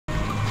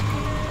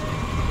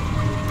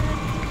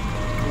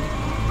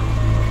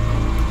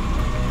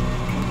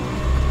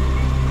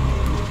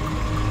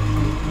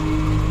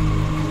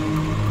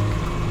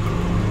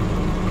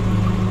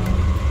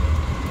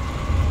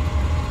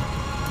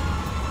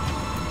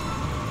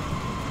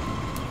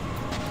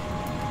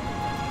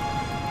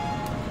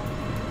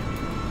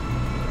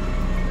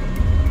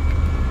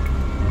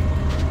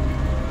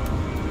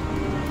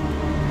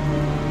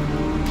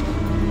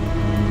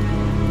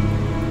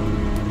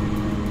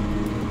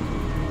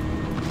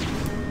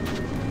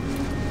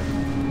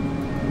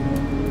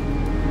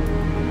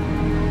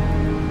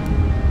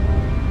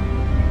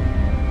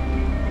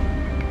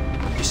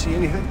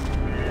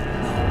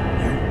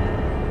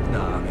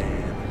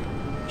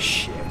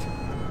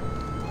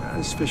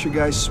Fisher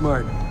guy's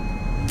smart.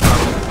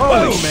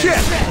 Holy shit!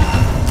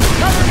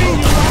 Cover me,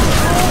 you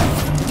asshole!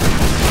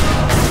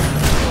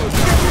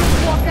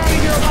 Walk out of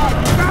here alive.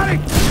 Got it?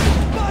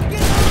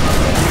 Fucking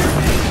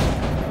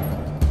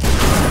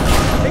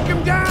take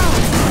him down!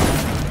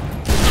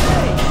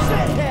 Hey,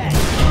 shithead!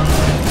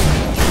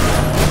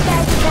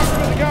 $1,000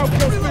 for the go,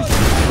 kill Fisher.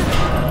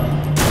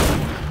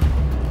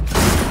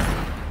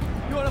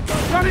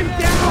 Run him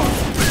down!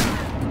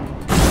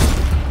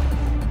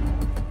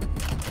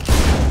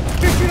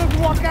 Fisher doesn't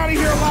walk out of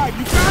here alive.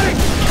 You got it?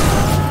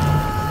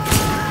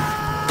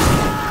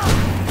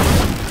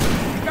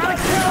 You gotta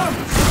kill him!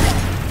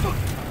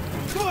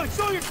 Come on,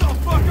 show yourself,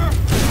 fucker!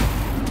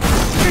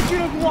 Fisher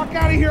doesn't walk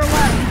out of here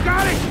alive. You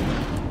got it?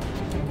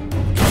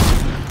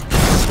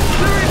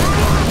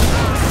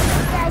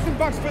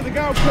 $1,000 for the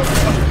go, kill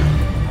Fisher.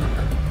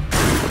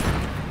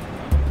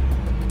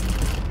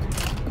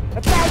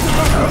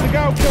 $1,000 for the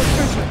go, kill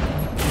Fisher.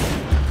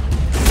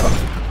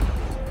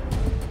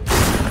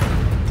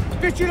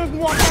 Fisher doesn't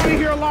walk out of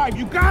here alive.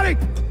 You got it?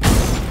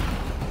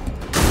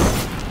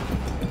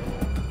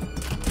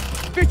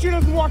 Fisher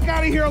doesn't walk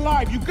out of here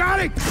alive. You got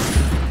it?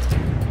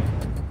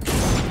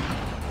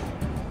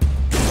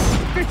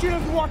 Fisher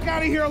doesn't walk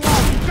out of here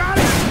alive. You got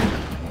it?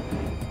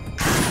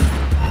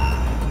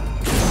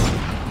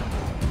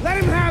 Let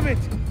him have it.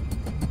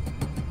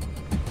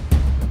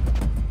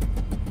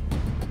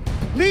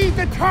 Leave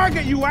the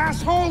target, you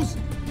assholes!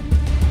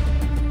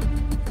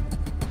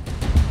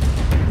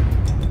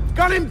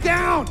 Gun him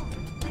down!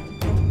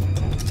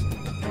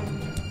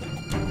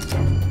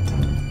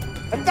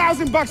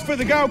 $1,000 for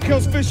the go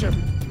kills Fisher.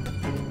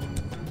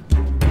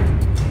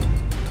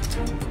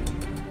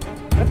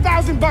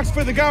 $1,000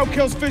 for the go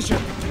kills Fisher.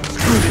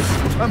 Screw this.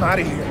 I'm out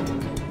of here.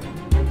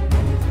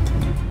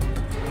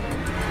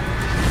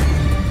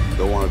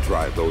 Don't want to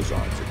try those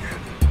odds again.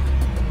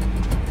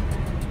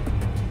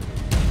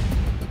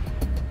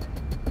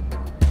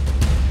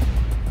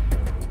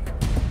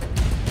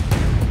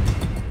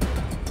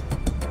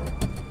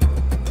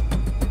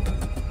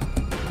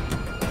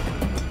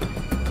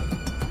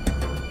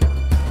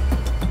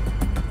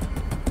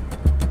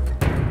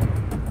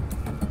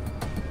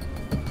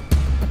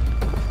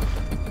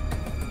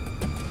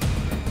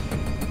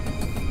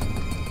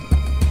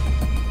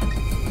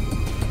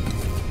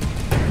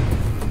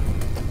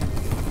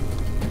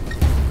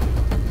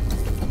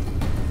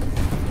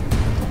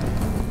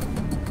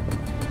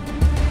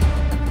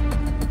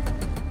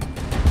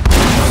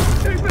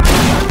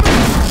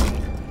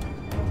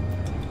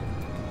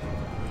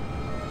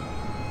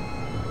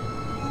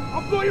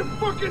 Blow your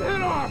fucking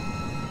head off!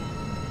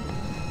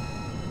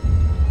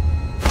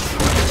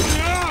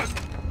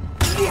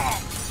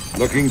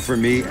 Looking for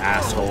me,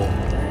 asshole?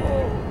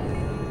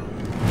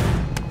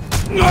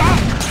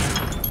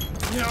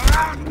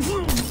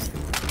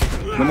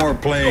 No more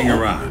playing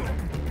around.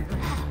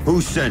 Who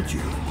sent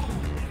you?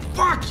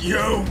 Fuck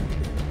you!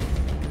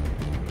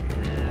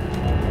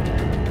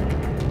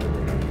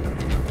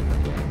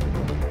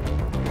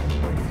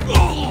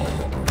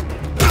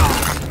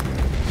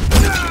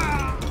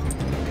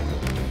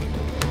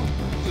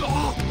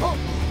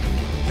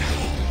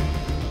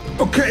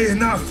 Okay,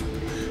 enough.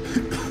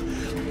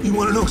 You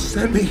wanna know who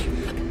sent me?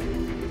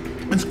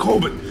 It's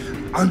Coben.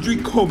 Andre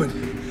Coben.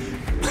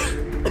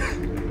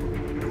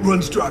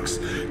 Runs drugs,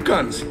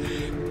 guns.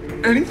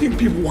 Anything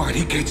people want,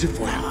 he gets it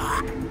for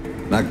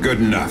them. Not good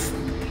enough.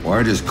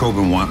 Why does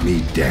Coben want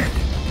me dead?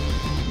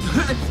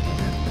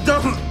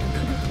 Don't!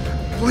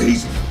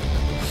 Please,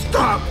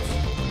 stop!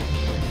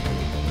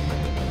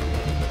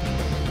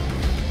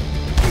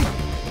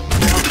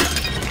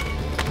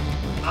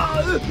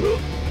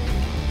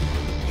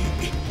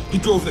 He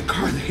drove the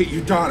car that hit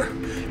your daughter.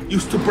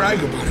 Used to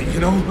brag about it,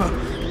 you know?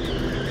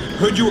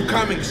 Heard you were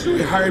coming, so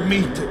he hired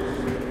me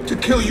to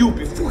kill you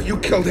before you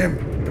killed him.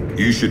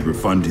 You should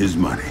refund his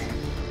money.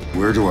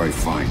 Where do I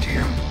find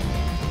him?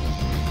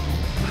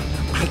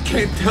 I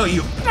can't tell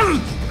you.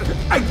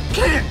 I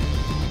can't!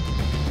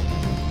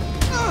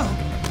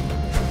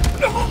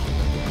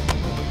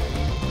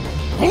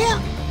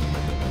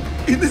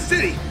 In the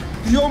city,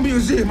 the old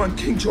museum on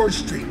King George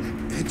Street.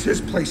 It's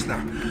his place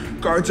now.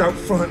 Guards out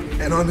front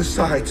and on the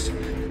sides.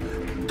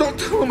 Don't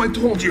tell him I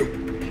told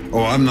you.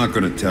 Oh, I'm not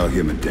gonna tell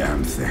him a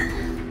damn thing.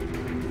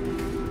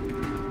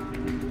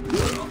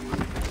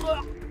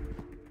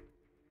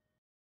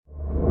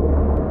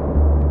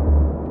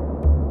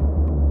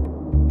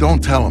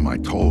 Don't tell him I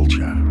told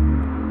you.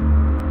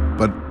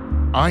 But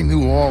I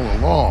knew all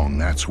along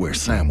that's where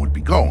Sam would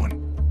be going.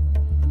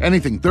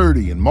 Anything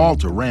dirty in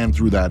Malta ran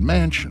through that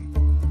mansion.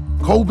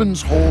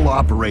 Coben's whole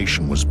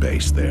operation was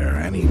based there,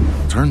 and he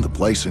turned the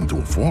place into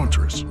a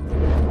fortress.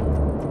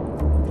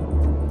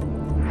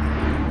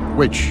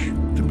 Which,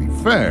 to be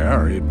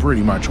fair, it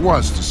pretty much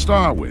was to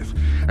start with.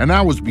 And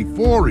that was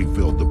before he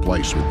filled the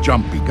place with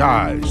jumpy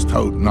guys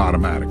toting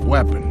automatic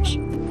weapons.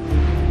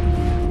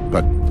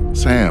 But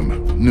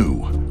Sam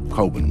knew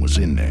Coben was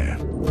in there.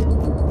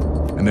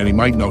 And that he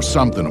might know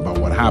something about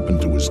what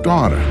happened to his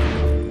daughter.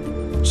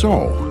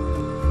 So,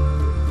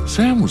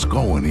 Sam was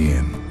going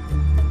in,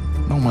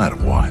 no matter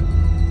what.